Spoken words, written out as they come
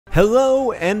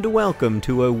Hello and welcome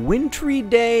to a wintry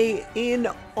day in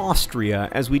Austria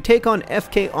as we take on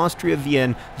FK Austria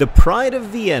Wien, the pride of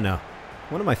Vienna,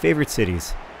 one of my favorite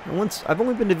cities. I've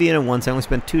only been to Vienna once. I only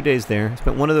spent 2 days there. I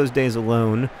spent one of those days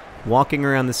alone, walking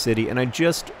around the city, and I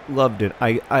just loved it.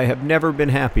 I have never been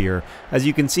happier. As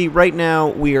you can see right now,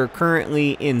 we are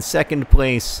currently in second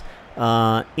place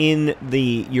in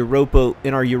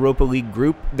our Europa League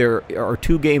group. There are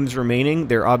 2 games remaining.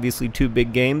 They're obviously 2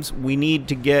 big games. We need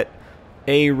to get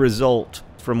a result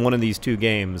from one of these 2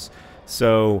 games.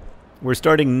 So we're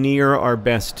starting near our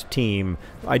best team.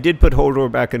 I did put Hodor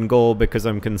back in goal because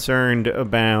I'm concerned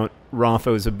about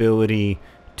Rafo's ability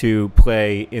to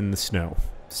play in the snow.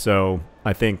 So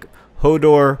I think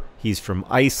Hodor, he's from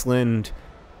Iceland.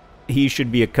 He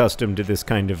should be accustomed to this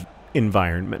kind of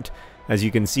environment. As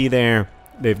you can see there,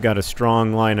 they've got a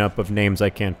strong lineup of names I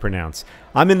can't pronounce.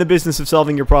 I'm in the business of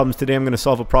solving your problems. Today I'm going to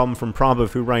solve a problem from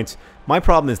Prabhav, who writes, "My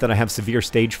problem is that I have severe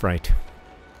stage fright."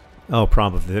 Oh,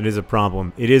 Prabhav, that is a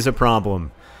problem. It is a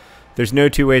problem. There's no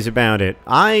two ways about it.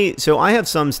 So I have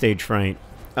some stage fright.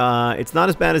 It's not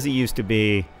as bad as it used to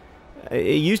be.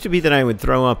 It used to be that I would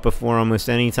throw up before almost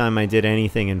any time I did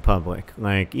anything in public.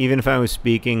 Like, even if I was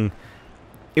speaking,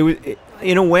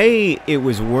 in a way, it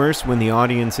was worse when the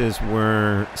audiences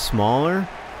were smaller.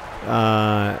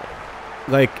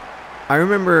 Like, I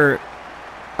remember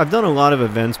I've done a lot of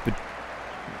events, but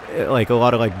like a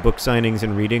lot of like book signings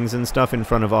and readings and stuff in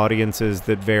front of audiences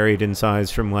that varied in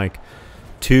size from like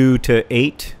 2 to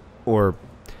 8, or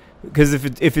because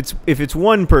if it's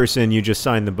 1 person, you just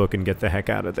sign the book and get the heck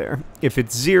out of there. If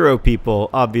it's 0 people,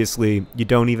 obviously you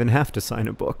don't even have to sign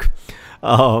a book.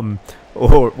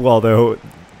 Though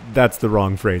that's the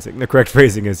wrong phrasing. The correct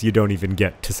phrasing is you don't even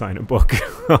get to sign a book.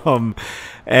 But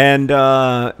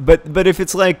if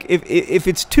it's like if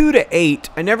it's 2 to 8,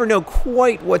 I never know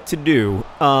quite what to do,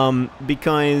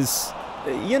 because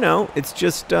it's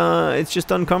just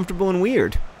uncomfortable and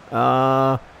weird.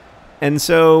 And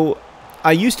so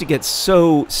I used to get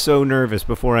so nervous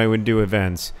before I would do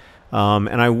events,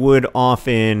 and I would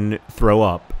often throw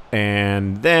up,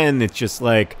 and then it's just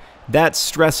like, that's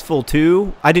stressful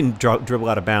too. I didn't dribble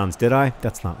out of bounds, did I?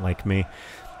 That's not like me.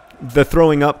 The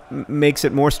throwing up makes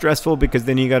it more stressful because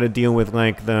then you got to deal with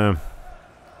like the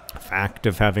fact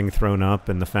of having thrown up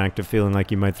and the fact of feeling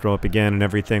like you might throw up again and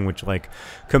everything, which like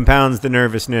compounds the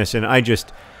nervousness. And I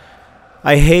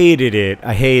hated it.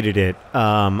 I hated it.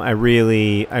 I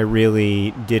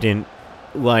really didn't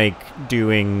like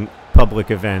doing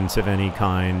public events of any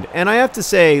kind. And I have to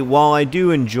say, while I do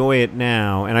enjoy it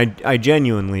now, and I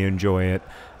genuinely enjoy it,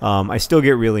 I still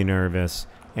get really nervous.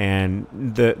 And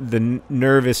the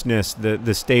nervousness,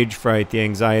 the stage fright, the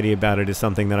anxiety about it is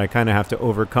something that I kind of have to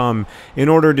overcome in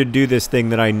order to do this thing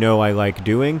that I know I like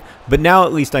doing. But now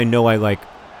at least I know I like.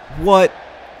 What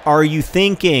are you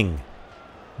thinking?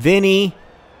 Vinny?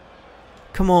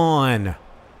 Come on.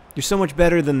 You're so much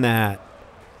better than that.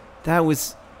 That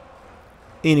was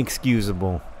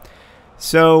inexcusable.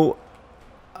 So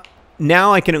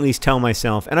now I can at least tell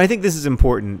myself, and I think this is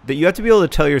important, that you have to be able to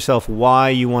tell yourself why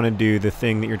you want to do the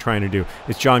thing that you're trying to do.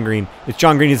 It's John Green. It's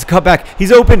John Green. It's a cutback.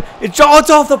 He's open. It's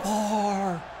off the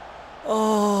bar.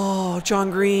 Oh,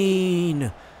 John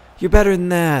Green. You're better than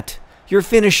that. You're a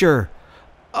finisher.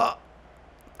 I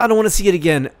don't want to see it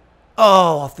again.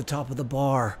 Oh, off the top of the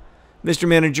bar. Mr.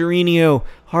 Managerinho,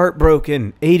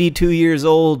 heartbroken, 82 years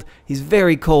old. He's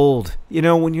very cold. You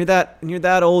know, when you're that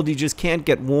old, you just can't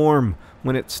get warm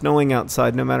when it's snowing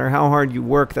outside, no matter how hard you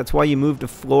work. That's why you moved to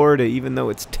Florida, even though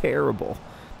it's terrible.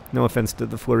 No offense to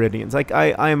the Floridians. Like,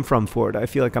 I am from Florida. I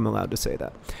feel like I'm allowed to say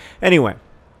that. Anyway,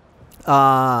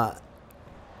 so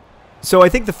I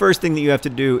think the first thing that you have to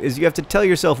do is you have to tell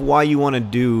yourself why you want to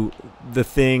do the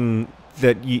thing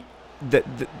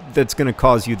that's going to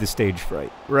cause you the stage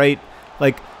fright, right?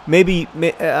 Like, maybe,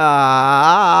 okay,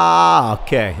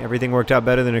 everything worked out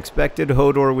better than expected.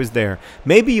 Hodor was there.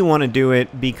 Maybe you want to do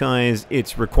it because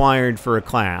it's required for a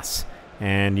class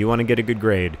and you want to get a good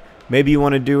grade. Maybe you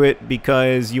want to do it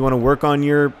because you want to work on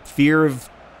your fear of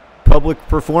public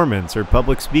performance or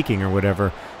public speaking or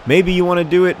whatever. Maybe you want to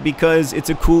do it because it's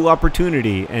a cool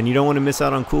opportunity and you don't want to miss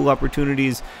out on cool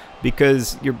opportunities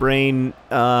because your brain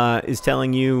is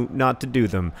telling you not to do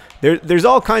them. There's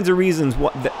all kinds of reasons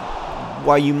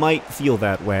why you might feel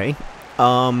that way.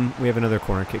 We have another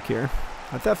corner kick here.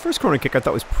 That first corner kick I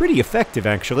thought was pretty effective,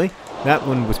 actually. That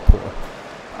one was poor.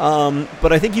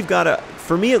 But I think you've got to,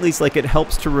 for me at least, like, it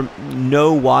helps to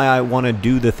know why I want to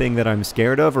do the thing that I'm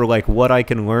scared of, or like what I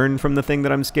can learn from the thing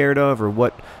that I'm scared of, or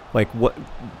what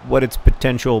its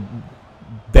potential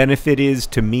benefit is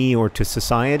to me or to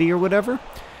society or whatever.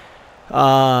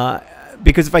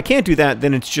 Because if I can't do that,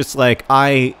 then it's just like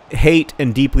I hate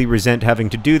and deeply resent having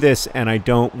to do this, and I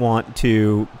don't want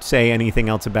to say anything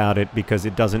else about it because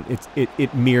it doesn't.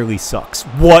 It merely sucks.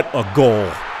 What a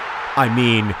goal! I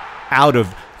mean, out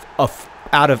of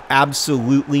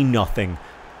absolutely nothing.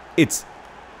 It's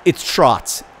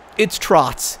trots. It's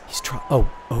trots.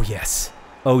 Oh yes.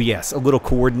 Oh yes. A little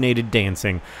coordinated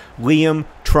dancing. Liam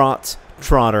trots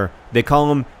Trotter. They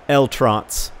call him L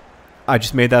Trots. I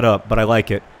just made that up, but I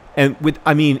like it. And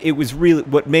it was really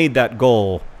what made that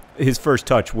goal. His first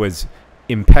touch was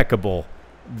impeccable.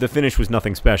 The finish was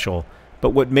nothing special, but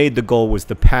what made the goal was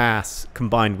the pass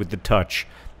combined with the touch.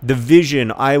 The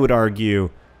vision, I would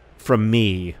argue, from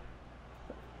me,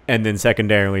 and then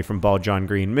secondarily from Ball John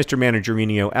Green. Mr.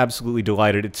 Managerino, absolutely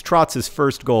delighted. It's Trots'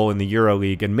 first goal in the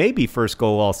EuroLeague, and maybe first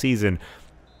goal all season.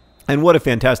 And what a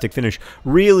fantastic finish.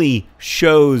 Really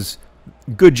shows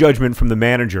good judgment from the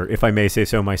manager, if I may say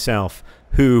so myself,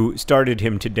 who started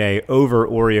him today over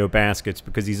Oreo Baskets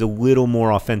because he's a little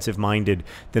more offensive-minded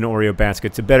than Oreo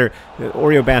Baskets.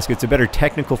 Oreo Baskets, a better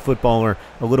technical footballer,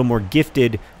 a little more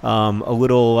gifted, a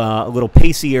little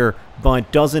pacier, but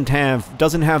doesn't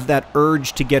have that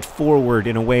urge to get forward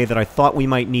in a way that I thought we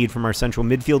might need from our central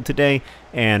midfield today.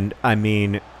 And I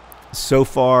mean, so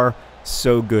far,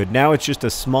 so good. Now it's just a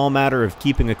small matter of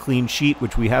keeping a clean sheet,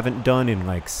 which we haven't done in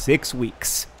like 6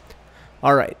 weeks.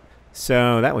 All right,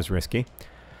 so that was risky.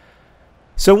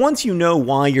 So once you know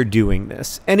why you're doing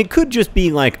this, and it could just be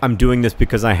like, I'm doing this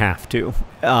because I have to,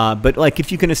 but like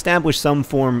if you can establish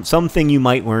something you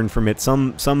might learn from it,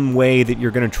 some way that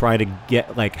you're going to try to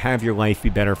get, like, have your life be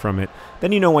better from it,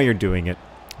 then you know why you're doing it.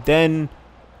 Then,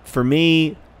 for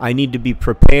me, I need to be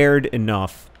prepared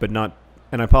enough, but not,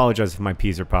 and I apologize if my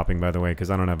peas are popping, by the way, because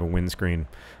I don't have a windscreen.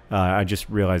 I just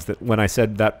realized that when I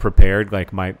said that prepared, like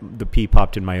the pea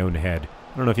popped in my own head.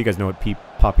 I don't know if you guys know what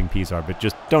popping peas are, but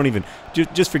just don't even,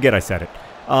 just forget I said it.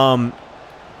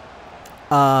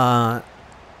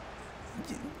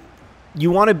 You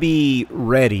want to be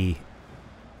ready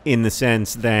in the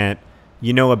sense that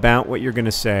you know about what you're going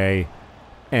to say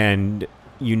and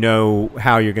you know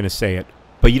how you're going to say it.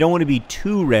 But you don't want to be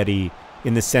too ready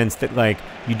in the sense that, like,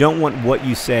 you don't want what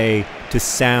you say to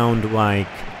sound like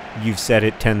you've said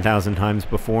it 10,000 times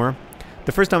before.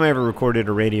 The first time I ever recorded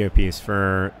a radio piece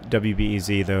for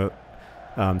WBEZ, the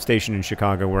station in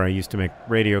Chicago where I used to make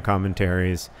radio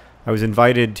commentaries, I was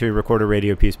invited to record a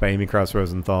radio piece by Amy Krauss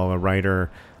Rosenthal, a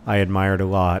writer I admired a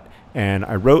lot. And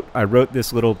I wrote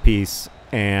this little piece,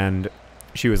 and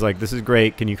she was like, "This is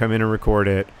great. Can you come in and record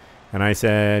it?" And I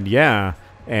said, "Yeah."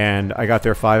 And I got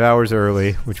there 5 hours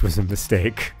early, which was a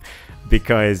mistake,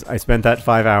 because I spent that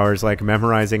 5 hours like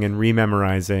memorizing and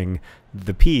rememorizing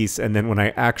the piece, and then when I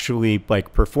actually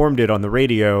like performed it on the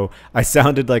radio, I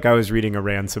sounded like I was reading a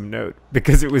ransom note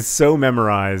because it was so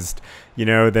memorized, you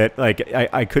know, that like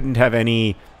I couldn't have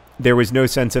any, there was no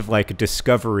sense of like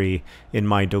discovery in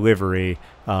my delivery,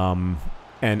 and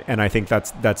I think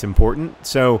that's important.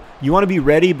 So you want to be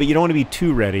ready, but you don't want to be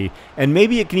too ready, and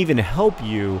maybe it can even help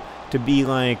you to be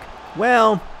like,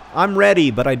 well, I'm ready,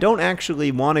 but I don't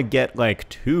actually want to get like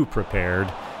too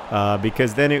prepared,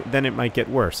 because then it might get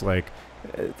worse. Like,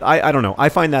 I don't know. I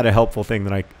find that a helpful thing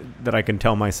that I can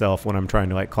tell myself when I'm trying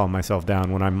to like calm myself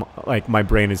down, when I'm like, my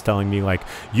brain is telling me like,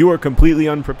 you are completely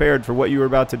unprepared for what you were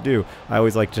about to do. I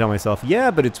always like to tell myself, yeah,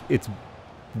 but it's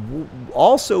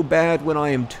also bad when I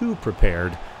am too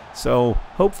prepared. So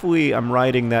hopefully I'm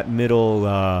riding that middle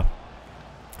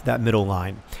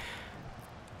line.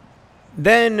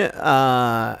 Then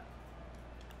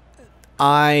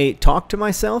I talk to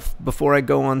myself before I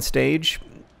go on stage,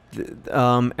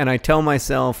 and I tell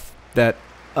myself that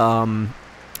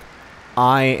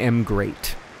I am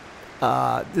great.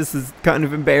 This is kind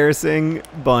of embarrassing,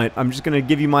 but I'm just going to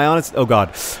give you my honest... Oh,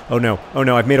 God. Oh, no. Oh,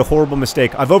 no. I've made a horrible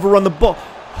mistake. I've overrun the ball.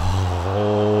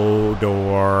 Oh,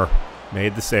 door.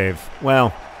 Made the save.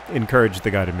 Well, encouraged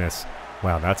the guy to miss.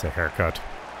 Wow, that's a haircut.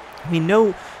 I mean,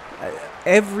 no...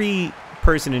 Every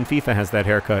person in FIFA has that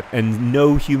haircut, and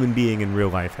no human being in real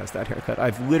life has that haircut.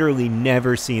 I've literally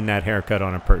never seen that haircut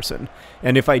on a person.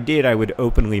 And if I did, I would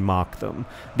openly mock them.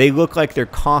 They look like they're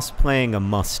cosplaying a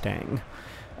Mustang.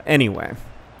 Anyway.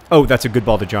 Oh, that's a good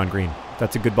ball to John Green.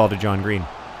 That's a good ball to John Green.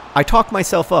 I talk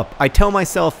myself up. I tell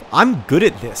myself, I'm good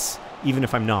at this, even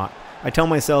if I'm not. I tell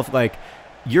myself, like,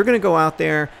 you're going to go out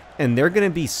there, and they're going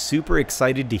to be super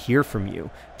excited to hear from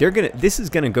you. This is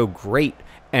going to go great.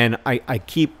 And I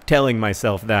keep telling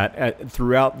myself that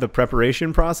throughout the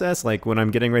preparation process, like when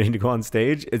I'm getting ready to go on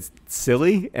stage. It's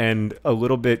silly and a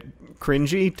little bit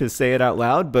cringy to say it out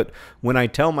loud, but when I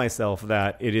tell myself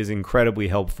that, it is incredibly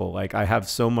helpful. Like, I have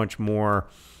so much more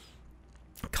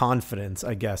confidence,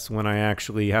 I guess, when I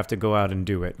actually have to go out and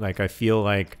do it. Like, I feel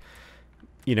like,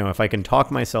 you know, if I can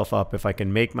talk myself up, if I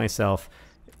can make myself,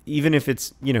 even if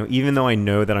it's, you know, even though I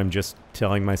know that I'm just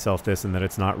telling myself this and that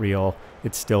it's not real,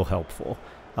 it's still helpful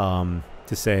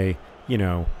to say, you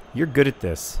know, you're good at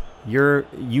this. You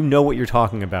know what you're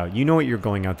talking about. You know what you're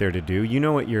going out there to do. You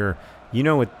know what's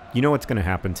going to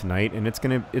happen tonight, and it's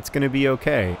going to be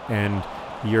okay. And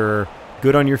you're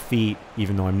good on your feet,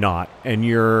 even though I'm not. And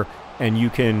you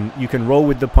can roll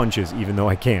with the punches, even though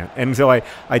I can't. And so I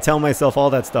tell myself all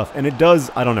that stuff, and it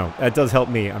does, I don't know, that does help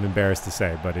me. I'm embarrassed to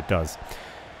say, but it does.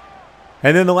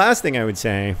 And then the last thing I would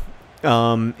say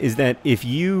is that if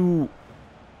you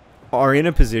are in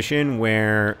a position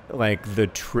where, like, the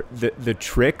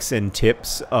tricks and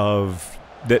tips of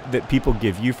that people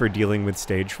give you for dealing with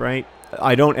stage fright,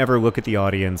 I don't ever look at the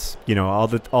audience. You know, all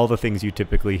the things you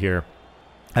typically hear.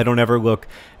 I don't ever look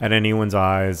at anyone's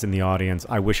eyes in the audience.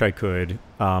 I wish I could,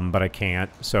 but I can't.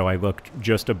 So I look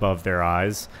just above their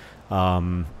eyes,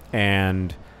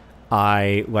 and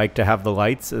I like to have the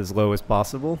lights as low as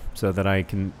possible so that I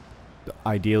can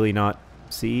ideally not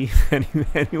see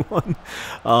anyone.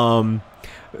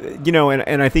 You know,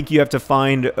 and I think you have to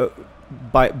find,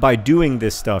 by doing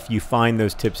this stuff, you find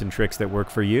those tips and tricks that work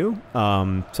for you.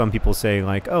 Some people say,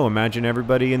 like, oh, imagine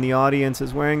everybody in the audience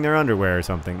is wearing their underwear or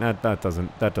something. That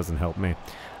doesn't help me.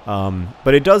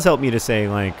 But it does help me to say,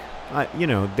 like,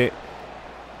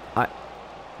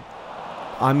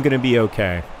 I'm gonna be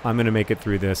okay. I'm gonna make it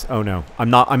through this. Oh no, I'm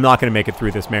not gonna make it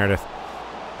through this, Meredith.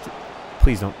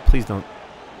 Please don't.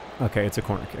 Okay, it's a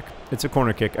corner kick. It's a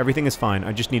corner kick. Everything is fine.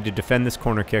 I just need to defend this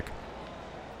corner kick.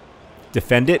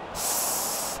 Defend it.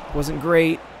 Wasn't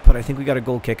great, but I think we got a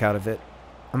goal kick out of it.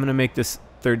 I'm going to make this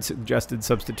third suggested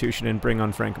substitution and bring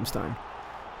on Frankenstein.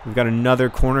 We've got another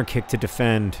corner kick to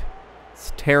defend.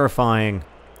 It's terrifying.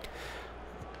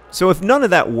 So if none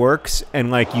of that works and,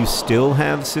 like, you still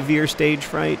have severe stage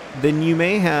fright, then you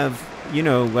may have, you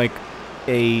know, like,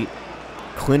 a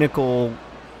clinical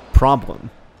problem.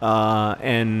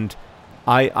 And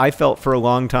I felt for a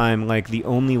long time like the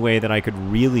only way that I could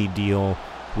really deal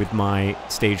with my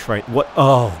stage fright.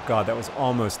 Oh God, that was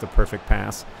almost the perfect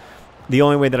pass. The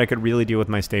only way that I could really deal with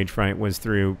my stage fright was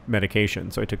through medication.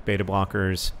 So I took beta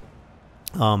blockers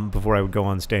before I would go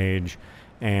on stage,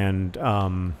 and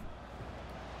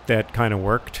that kind of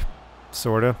worked,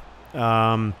 sort of.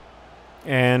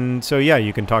 And so yeah,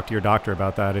 you can talk to your doctor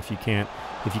about that if you can't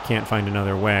find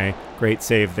another way. Great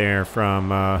save there from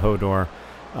Hodor.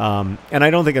 And I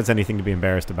don't think that's anything to be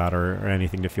embarrassed about or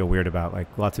anything to feel weird about. Like,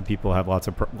 lots of people have lots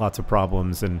of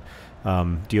problems and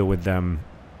deal with them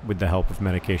with the help of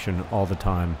medication all the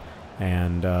time,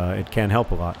 and it can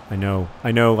help a lot. I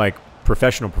know like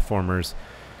professional performers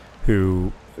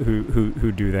who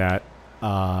do that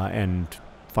and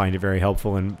find it very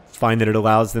helpful and find that it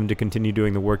allows them to continue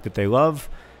doing the work that they love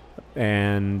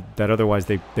and that otherwise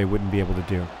they wouldn't be able to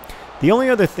do. The only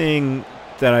other thing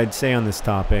that I'd say on this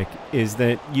topic is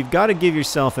that you've got to give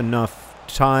yourself enough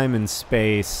time and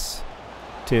space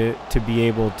to be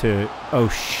able to... Oh,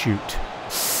 shoot.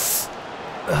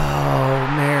 Oh,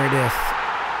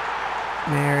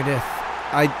 Meredith.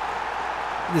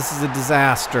 This is a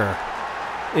disaster.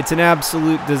 It's an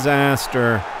absolute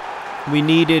disaster. We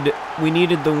needed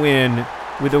the win.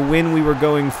 With a win we were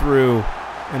going through,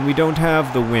 and we don't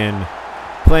have the win.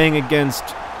 Playing against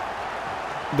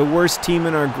the worst team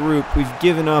in our group, we've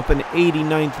given up an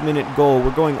 89th minute goal.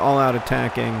 We're going all out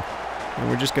attacking, and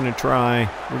we're just going to try.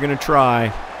 We're going to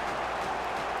try.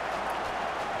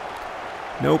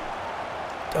 Nope.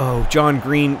 Oh, John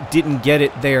Green didn't get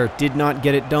it there. Did not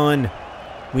get it done.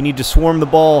 We need to swarm the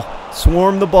ball.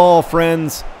 Swarm the ball,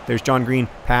 friends. There's John Green.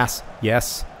 Pass.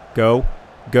 Yes. Go.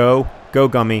 Go. Go,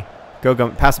 Gummy. Go,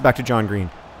 Gummy. Pass it back to John Green.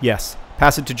 Yes.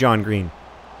 Pass it to John Green.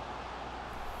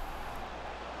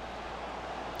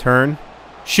 Turn.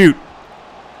 Shoot.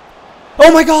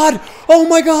 Oh my God! Oh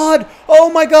my God!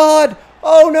 Oh my God!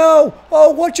 Oh no!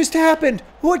 Oh, what just happened?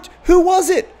 Who was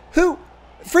it? Who?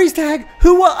 Freeze tag?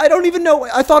 Who was? I don't even know.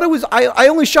 I thought it was. I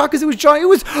only shot because it was John. It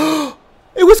was.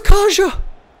 It was Kaja.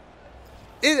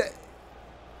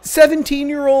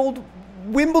 17-year-old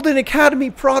Wimbledon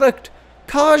Academy product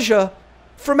Kaja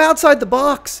from outside the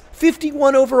box.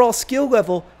 51 overall skill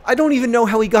level. I don't even know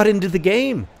how he got into the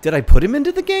game. Did I put him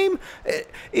into the game?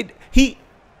 It's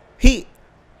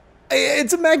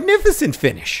a magnificent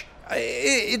finich.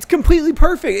 It's completely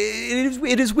perfect.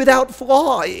 It is without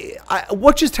flaw.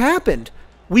 What just happened?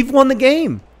 We've won the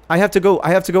game. I have to go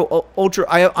ultra.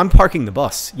 I'm parking the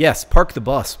bus. Yes, park the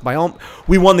bus.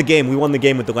 We won the game. We won the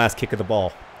game with the last kick of the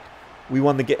ball. We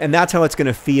won the game, and that's how it's going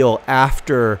to feel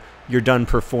after you're done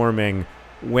performing.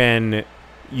 When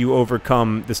you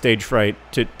overcome the stage fright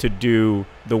to do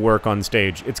the work on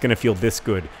stage. It's going to feel this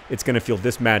good. It's going to feel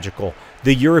this magical.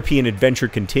 The European adventure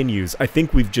continues. I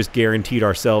think we've just guaranteed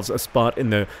ourselves a spot in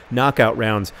the knockout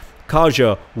rounds.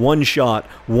 Kaja, 1 shot,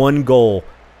 1 goal.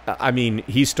 I mean,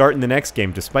 he's starting the next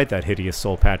game despite that hideous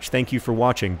soul patch. Thank you for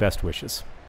watching. Best wishes.